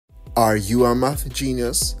Are you a math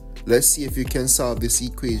genius? Let's see if you can solve this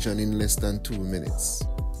equation in less than 2 minutes.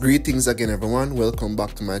 Greetings again everyone, welcome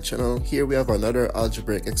back to my channel. Here we have another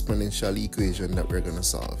algebraic exponential equation that we're going to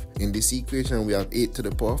solve. In this equation we have 8 to the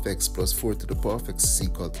power of x plus 4 to the power of x is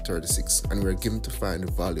equal to 36, and we're given to find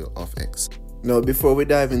the value of x. Now before we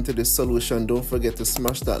dive into this solution, don't forget to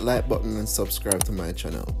smash that like button and subscribe to my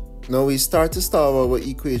channel. Now we start to solve our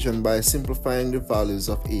equation by simplifying the values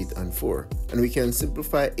of 8 and 4. And we can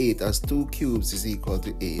simplify 8 as 2 cubes is equal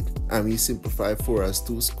to 8, and we simplify 4 as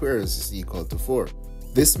 2 squares is equal to 4.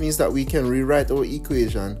 This means that we can rewrite our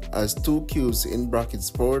equation as 2 cubes in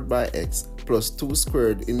brackets powered by x plus 2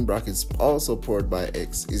 squared in brackets also powered by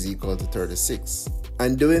x is equal to 36.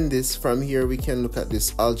 And doing this, from here we can look at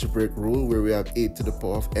this algebraic rule where we have 8 to the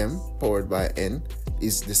power of m powered by n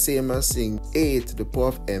is the same as saying a to the power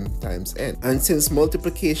of m times n. And since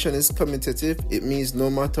multiplication is commutative, it means no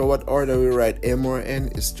matter what order we write m or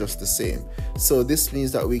n, it's just the same. So this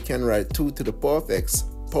means that we can write 2 to the power of x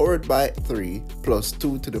powered by 3 plus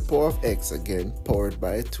 2 to the power of x again powered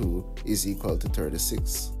by 2 is equal to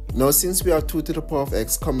 36. Now since we have 2 to the power of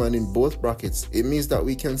x common in both brackets, it means that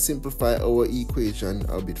we can simplify our equation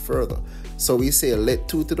a bit further. So we say let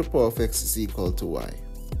 2 to the power of x is equal to y.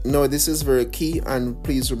 Now this is very key, and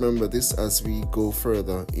please remember this as we go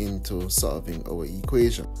further into solving our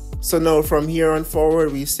equation. So now from here on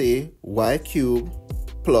forward we say y cubed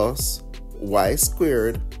plus y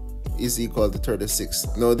squared is equal to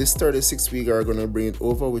 36. Now this 36 we are going to bring it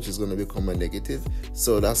over, which is going to become a negative.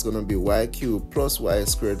 So that's going to be y cubed plus y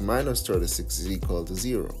squared minus 36 is equal to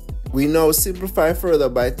 0. We now simplify further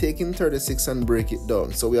by taking 36 and break it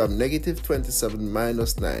down. So we have negative 27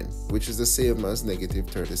 minus 9, which is the same as negative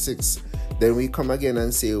 36. Then we come again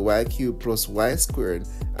and say y cubed plus y squared,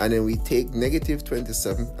 and then we take negative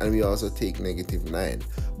 27 and we also take negative 9.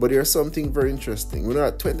 But there's something very interesting. We know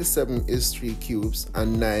that 27 is 3 cubes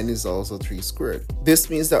and 9 is also 3 squared. This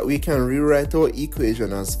means that we can rewrite our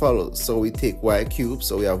equation as follows. So we take y cubed,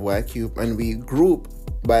 so we have y cubed, and we group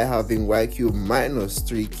by having y cubed minus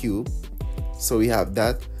 3 cubed. So we have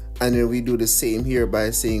that. And then we do the same here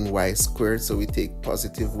by saying y squared. So we take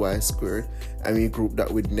positive y squared and we group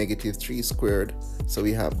that with negative 3 squared. So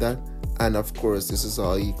we have that. And of course, this is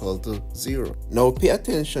all equal to 0. Now pay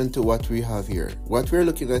attention to what we have here. What we're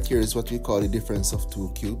looking at here is what we call the difference of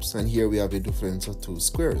 2 cubes. And here we have the difference of 2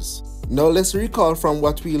 squares. Now let's recall from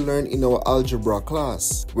what we learned in our algebra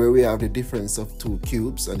class, where we have the difference of 2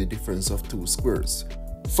 cubes and the difference of 2 squares.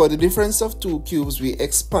 For the difference of 2 cubes, we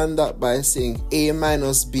expand that by saying a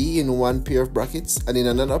minus b in one pair of brackets, and in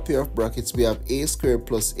another pair of brackets we have a squared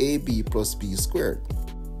plus ab plus b squared.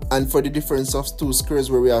 And for the difference of 2 squares,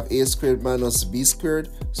 where we have a squared minus b squared,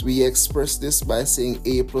 so we express this by saying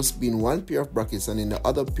a plus b in one pair of brackets, and in the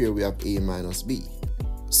other pair we have a minus b.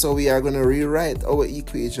 So we are going to rewrite our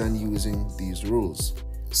equation using these rules.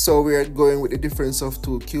 So we are going with the difference of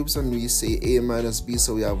 2 cubes, and we say a minus b,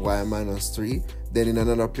 so we have y minus 3. Then in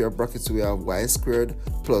another pair of brackets we have y squared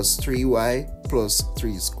plus 3y plus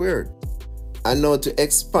 3 squared. And now to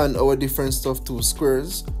expand our difference of 2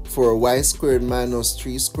 squares, for y squared minus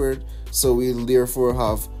 3 squared, so we'll therefore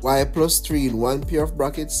have y plus 3 in one pair of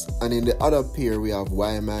brackets, and in the other pair we have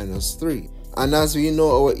y minus 3. And as we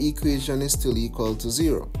know, our equation is still equal to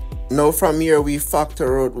 0. Now from here we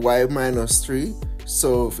factor out y minus 3.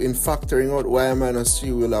 So in factoring out y minus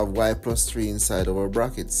 3, we'll have y plus 3 inside our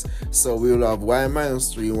brackets. So we will have y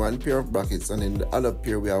minus 3 in one pair of brackets, and in the other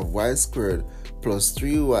pair we have y squared plus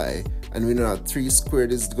 3y, and we know that 3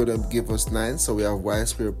 squared is going to give us 9, so we have y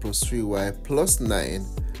squared plus 3y plus 9,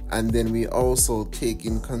 and then we also take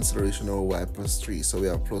in consideration our y plus 3, so we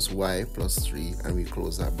have plus y plus 3, and we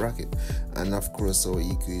close that bracket. And of course our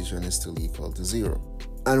equation is still equal to 0.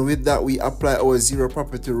 And with that, we apply our zero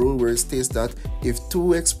property rule, where it states that if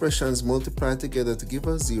two expressions multiply together to give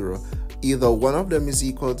us 0, either one of them is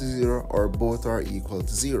equal to 0 or both are equal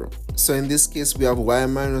to 0. So in this case, we have y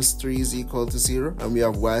minus 3 is equal to 0, and we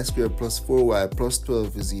have y squared plus 4y plus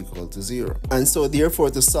 12 is equal to 0. And so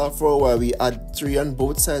therefore, to solve for y, we add 3 on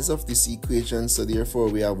both sides of this equation. So therefore,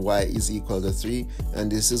 we have y is equal to 3,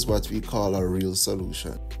 and this is what we call a real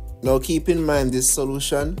solution. Now keep in mind this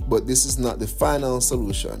solution, but this is not the final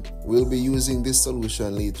solution. We'll be using this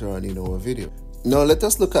solution later on in our video. Now let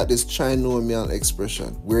us look at this trinomial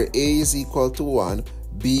expression where a is equal to 1,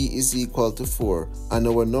 b is equal to 4, and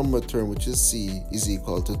our number term, which is c, is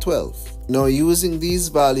equal to 12. Now using these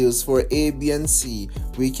values for a, b, and c,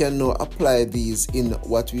 we can now apply these in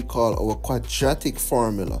what we call our quadratic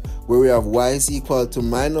formula, where we have y is equal to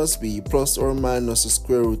minus b plus or minus the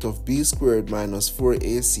square root of b squared minus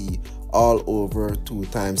 4ac all over 2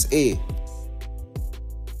 times a.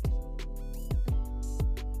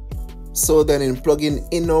 So then in plugging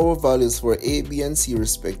in our values for a, b, and c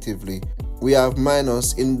respectively, we have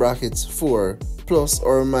minus in brackets 4 plus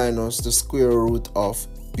or minus the square root of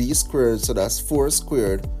b squared, so that's 4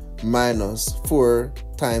 squared minus 4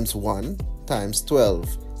 times 1 times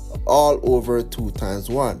 12 all over 2 times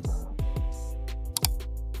 1.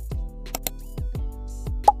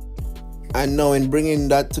 And now in bringing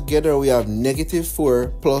that together, we have negative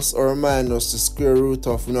 4 plus or minus the square root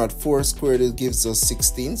of, 4 squared, it gives us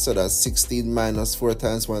 16. So that's 16 minus 4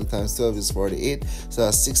 times 1 times 12 is 48. So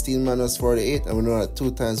that's 16 minus 48, and we know that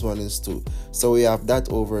 2 times 1 is 2. So we have that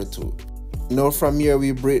over 2. Now from here,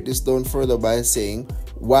 we break this down further by saying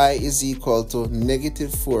y is equal to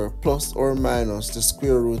negative 4 plus or minus the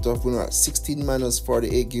square root of, 16 minus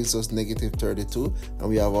 48 gives us negative 32, and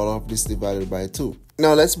we have all of this divided by 2.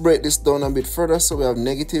 Now let's break this down a bit further. So we have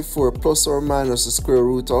negative 4 plus or minus the square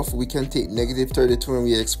root of, we can take negative 32 and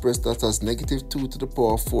we express that as negative 2 to the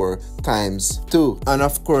power of 4 times 2. And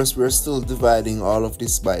of course, we're still dividing all of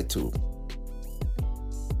this by 2.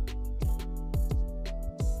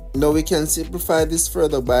 Now we can simplify this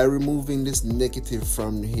further by removing this negative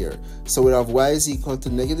from here. So we have y is equal to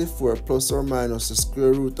negative 4 plus or minus the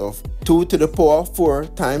square root of 2 to the power of 4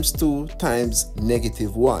 times 2 times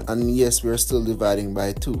negative 1. And yes, we're still dividing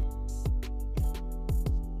by 2.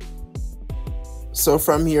 So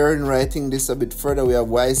from here, in writing this a bit further, we have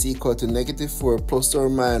y is equal to negative 4 plus or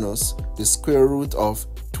minus the square root of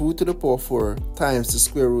 2 to the power of 4 times the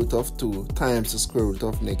square root of 2 times the square root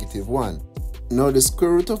of negative 1. Now the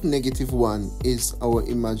square root of negative 1 is our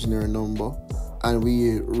imaginary number, and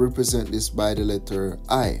we represent this by the letter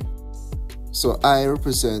I. So I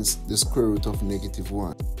represents the square root of negative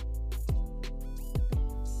 1.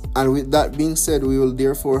 And with that being said, we will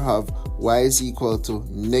therefore have y is equal to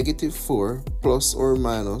negative 4 plus or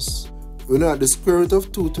minus. We know that the square root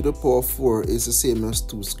of 2 to the power of 4 is the same as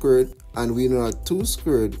 2 squared, and we know that 2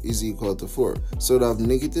 squared is equal to 4. So we have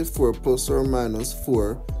negative 4 plus or minus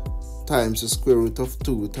 4 times the square root of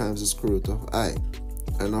 2 times the square root of I.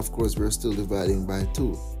 And of course, we're still dividing by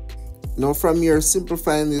 2. Now from here,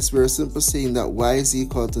 simplifying this, we're simply saying that y is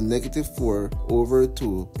equal to negative 4 over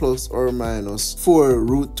 2 plus or minus 4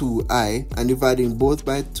 root 2i, and dividing both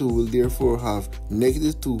by 2 will therefore have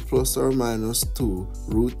negative 2 plus or minus 2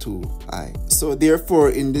 root 2i. So therefore,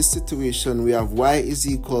 in this situation, we have y is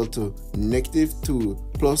equal to negative 2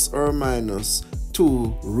 plus or minus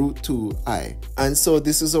 2 root 2i. And so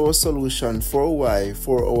this is our solution for y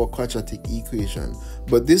for our quadratic equation.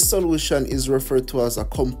 But this solution is referred to as a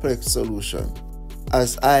complex solution,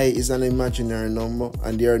 as I is an imaginary number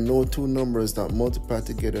and there are no two numbers that multiply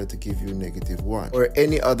together to give you negative 1, or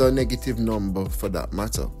any other negative number for that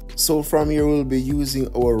matter. So from here, we'll be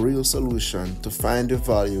using our real solution to find the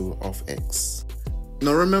value of x.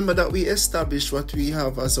 Now remember that we established what we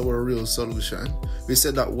have as our real solution. We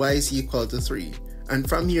said that y is equal to 3. And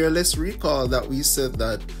from here, let's recall that we said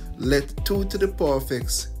that let 2 to the power of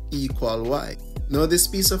x equal y. Now this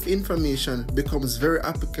piece of information becomes very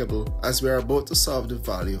applicable as we are about to solve the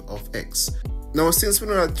value of x. Now since we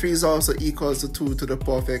know that 3 is also equals to 2 to the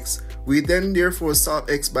power of x, we then therefore solve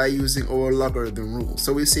x by using our logarithm rule.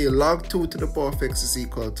 So we say log 2 to the power of x is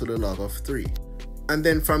equal to the log of 3. And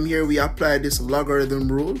then from here, we apply this logarithm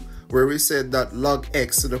rule where we said that log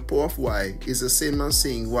x to the power of y is the same as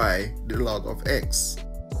saying y the log of x.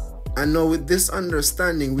 And now with this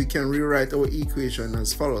understanding, we can rewrite our equation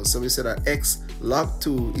as follows. So we said that x log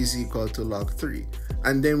 2 is equal to log 3.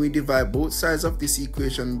 And then we divide both sides of this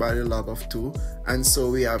equation by the log of 2. And so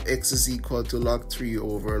we have x is equal to log 3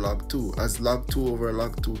 over log 2, as log 2 over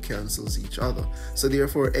log 2 cancels each other. So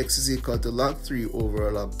therefore, x is equal to log 3 over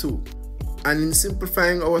log 2. And in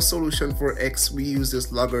simplifying our solution for x, we use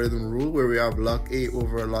this logarithm rule where we have log a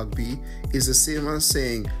over log b is the same as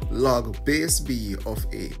saying log base b of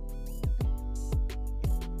a.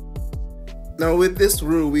 Now with this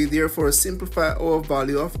rule, we therefore simplify our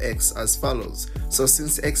value of x as follows. So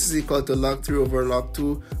since x is equal to log 3 over log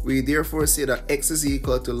 2, we therefore say that x is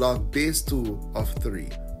equal to log base 2 of 3.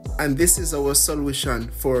 And this is our solution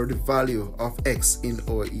for the value of x in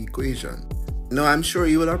our equation. Now I'm sure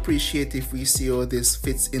you will appreciate if we see how this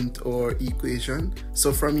fits into our equation.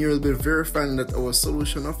 So from here, we'll be verifying that our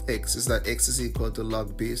solution of x is that x is equal to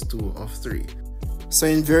log base 2 of 3. So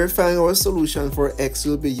in verifying our solution for x,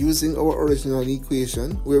 we'll be using our original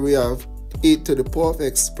equation where we have 8 to the power of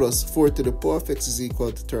x plus 4 to the power of x is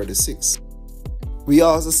equal to 36. We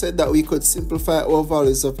also said that we could simplify our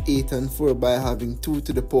values of 8 and 4 by having 2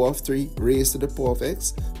 to the power of 3 raised to the power of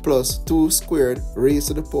x plus 2 squared raised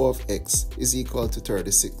to the power of x is equal to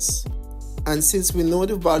 36. And since we know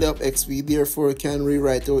the value of x, we therefore can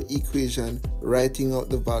rewrite our equation writing out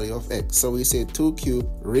the value of x. So we say 2 cubed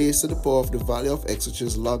raised to the power of the value of x, which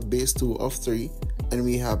is log base 2 of 3, and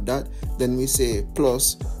we have that. Then we say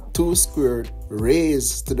plus 2 squared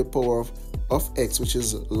raised to the power of x, which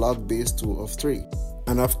is log base 2 of 3.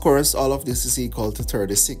 And of course, all of this is equal to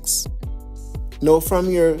 36. Now from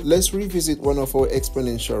here, let's revisit one of our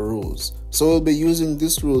exponential rules. So we'll be using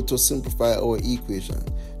this rule to simplify our equation.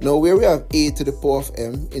 Now where we have a to the power of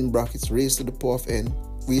m in brackets raised to the power of n,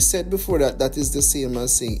 we said before that that is the same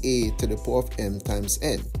as saying a to the power of m times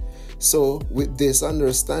n. So with this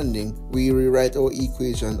understanding, we rewrite our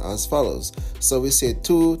equation as follows. So we say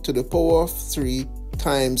 2 to the power of 3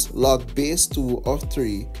 times log base 2 of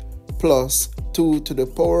 3 plus 2 to the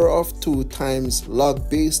power of 2 times log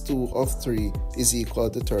base 2 of 3 is equal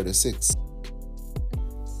to 36.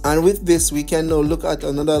 And with this, we can now look at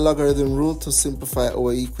another logarithm rule to simplify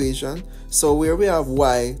our equation. So where we have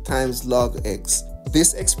y times log x,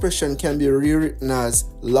 this expression can be rewritten as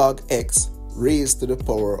log x raised to the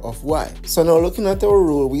power of y. So now looking at our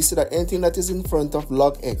rule, we see that anything that is in front of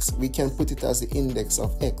log x, we can put it as the index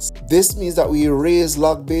of x. This means that we raise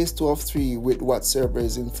log base 2 of 3 with whatsoever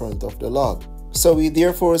is in front of the log. So we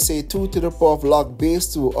therefore say 2 to the power of log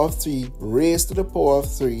base 2 of 3 raised to the power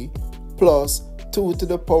of 3 plus 2 to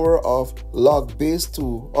the power of log base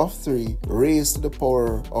 2 of 3 raised to the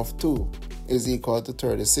power of 2 is equal to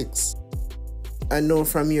 36. And now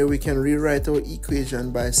from here we can rewrite our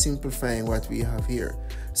equation by simplifying what we have here.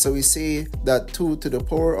 So we say that 2 to the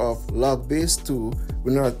power of log base 2,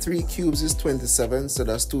 we know that 3 cubes is 27, so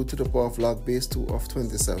that's 2 to the power of log base 2 of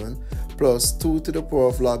 27, plus 2 to the power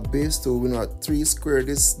of log base 2, we know that 3 squared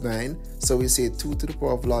is 9, so we say 2 to the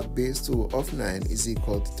power of log base 2 of 9 is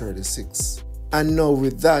equal to 36. And now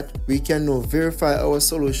with that, we can now verify our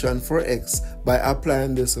solution for x by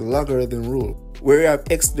applying this logarithm rule, where we have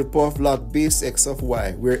x to the power of log base x of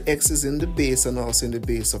y, where x is in the base and also in the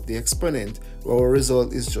base of the exponent, our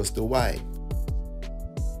result is just the y.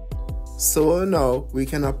 So now we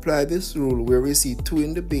can apply this rule where we see 2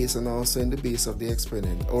 in the base and also in the base of the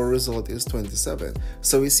exponent. Our result is 27.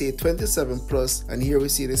 So we say 27 plus, and here we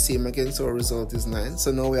see the same again, so our result is 9.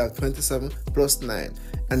 So now we have 27 plus 9.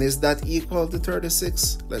 And is that equal to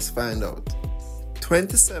 36? Let's find out.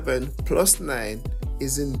 27 plus 9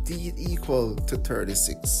 is indeed equal to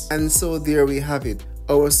 36. And so there we have it.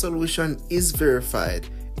 Our solution is verified.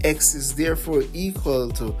 X is therefore equal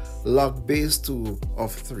to log base 2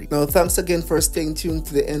 of 3. Now thanks again for staying tuned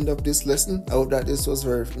to the end of this lesson. I hope that this was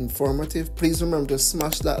very informative. Please remember to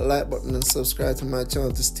smash that like button and subscribe to my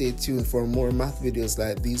channel to stay tuned for more math videos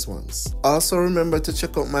like these ones. Also remember to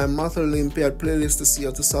check out my Math Olympiad playlist to see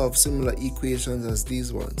how to solve similar equations as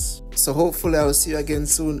these ones. So hopefully I will see you again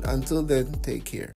soon. Until then, take care.